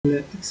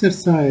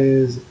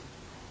Exercise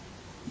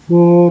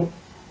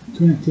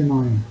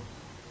 429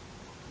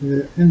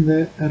 in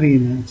the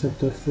Arena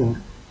chapter 4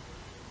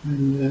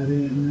 in the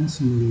Arena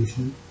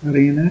simulation.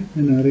 Arena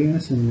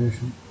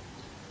simulation.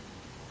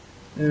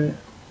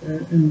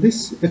 In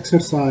this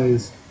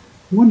exercise,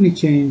 only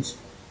change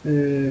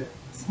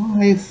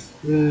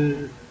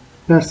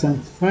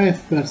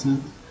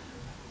 5%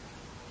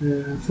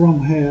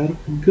 from here.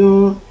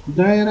 Go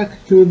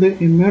direct to the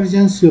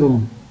emergency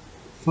room.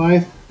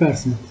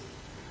 5%.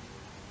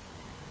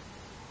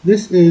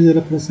 This is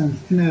represented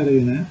in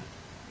Arena.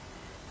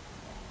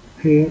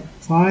 Here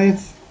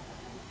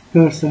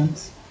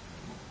 5%.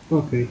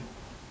 Okay.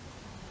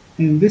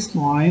 In this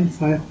line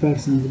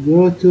 5%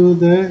 go to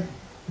the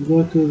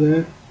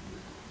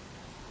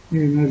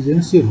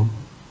emergency room.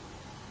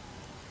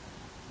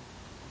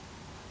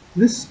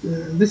 This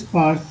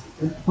part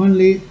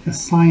only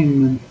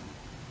assignment.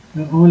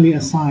 Only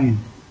a sign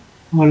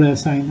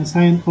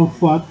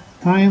of what?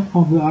 Time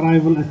of the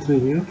arrival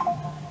attribute,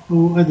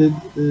 or added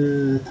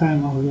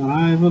time of the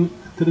arrival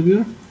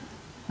attribute,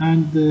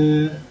 and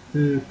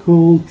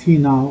call T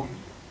now.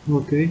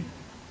 Okay.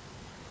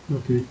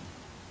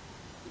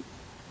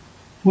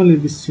 Only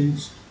this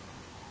change.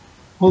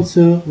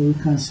 Also, we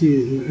can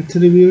see the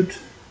attribute.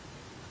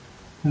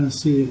 Can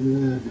see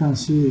the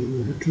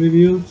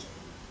attribute.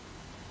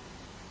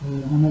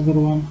 Another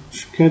one,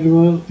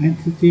 schedule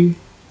entity,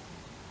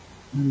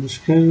 and the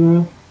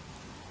schedule,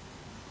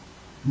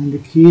 and the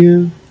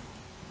key.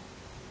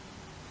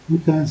 We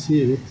can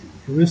see it,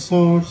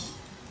 resource.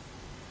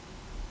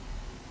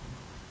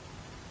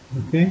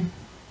 Okay,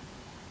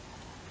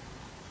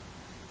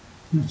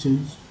 no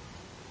change.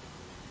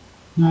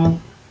 Now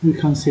we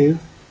can save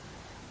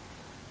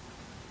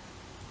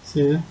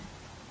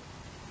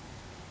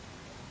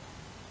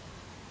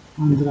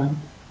and run.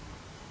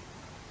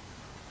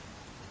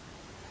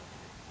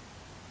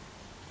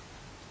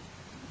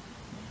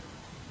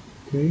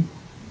 Okay.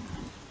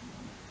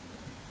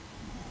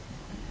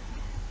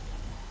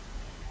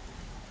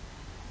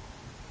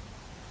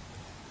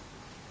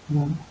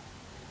 Run.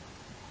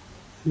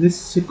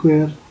 This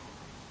square,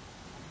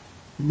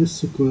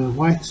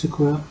 white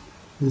square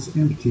is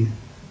empty,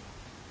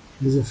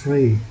 is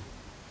free.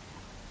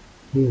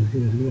 Here,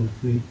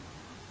 free.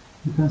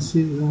 You can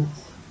see that.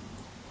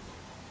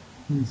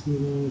 You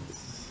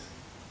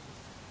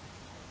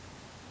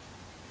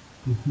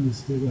can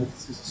see that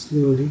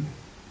slowly.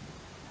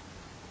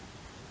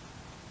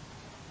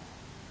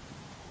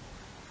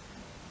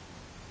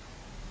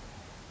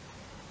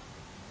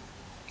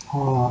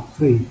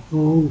 Free,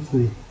 all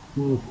free.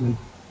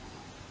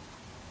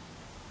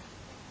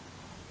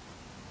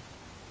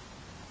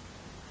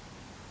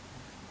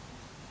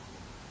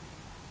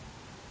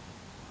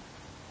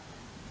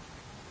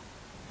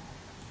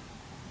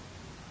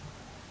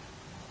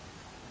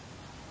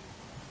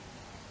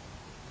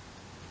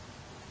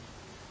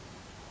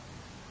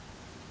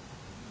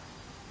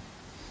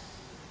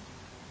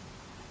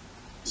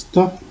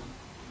 Stop.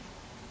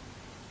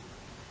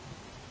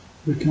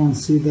 We can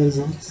see the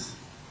results.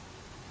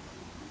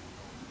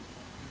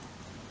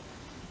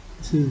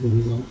 This is the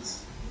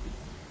results.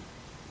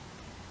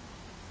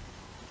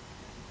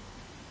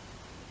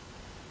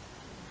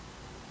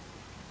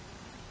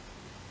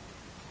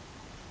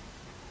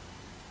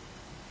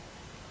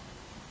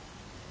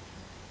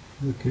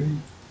 Okay.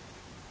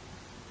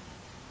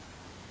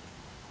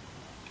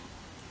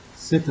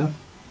 Setup.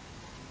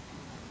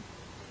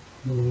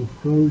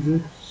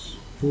 Projects.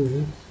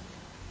 Okay,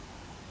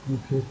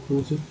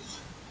 projects.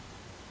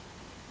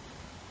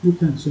 You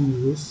can change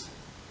this.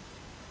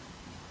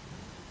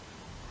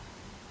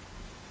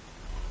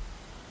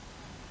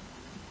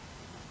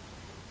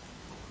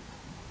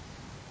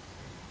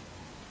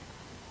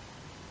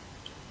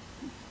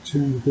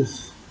 Change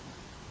this.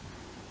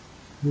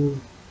 Here.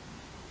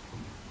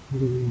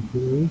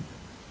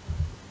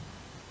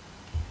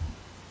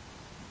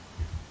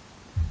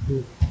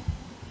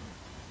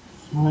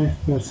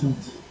 5%.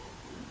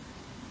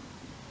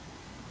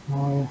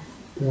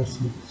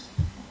 5%.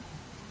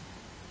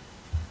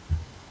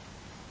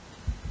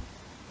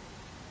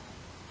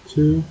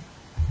 To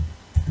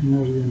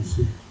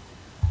emergency.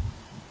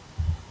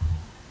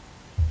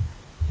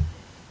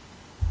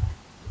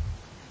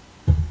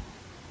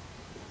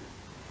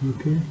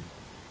 Okay.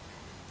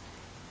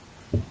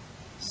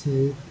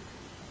 Save.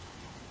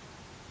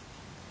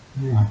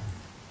 Yeah.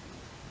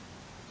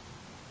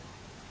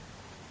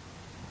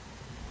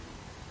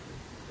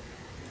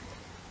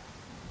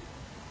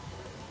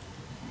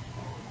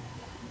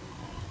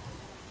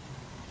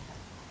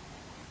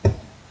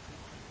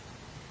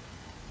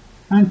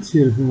 And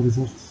here the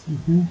results.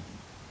 Okay.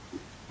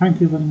 Thank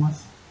you very much.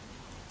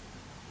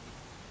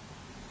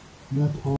 That's all.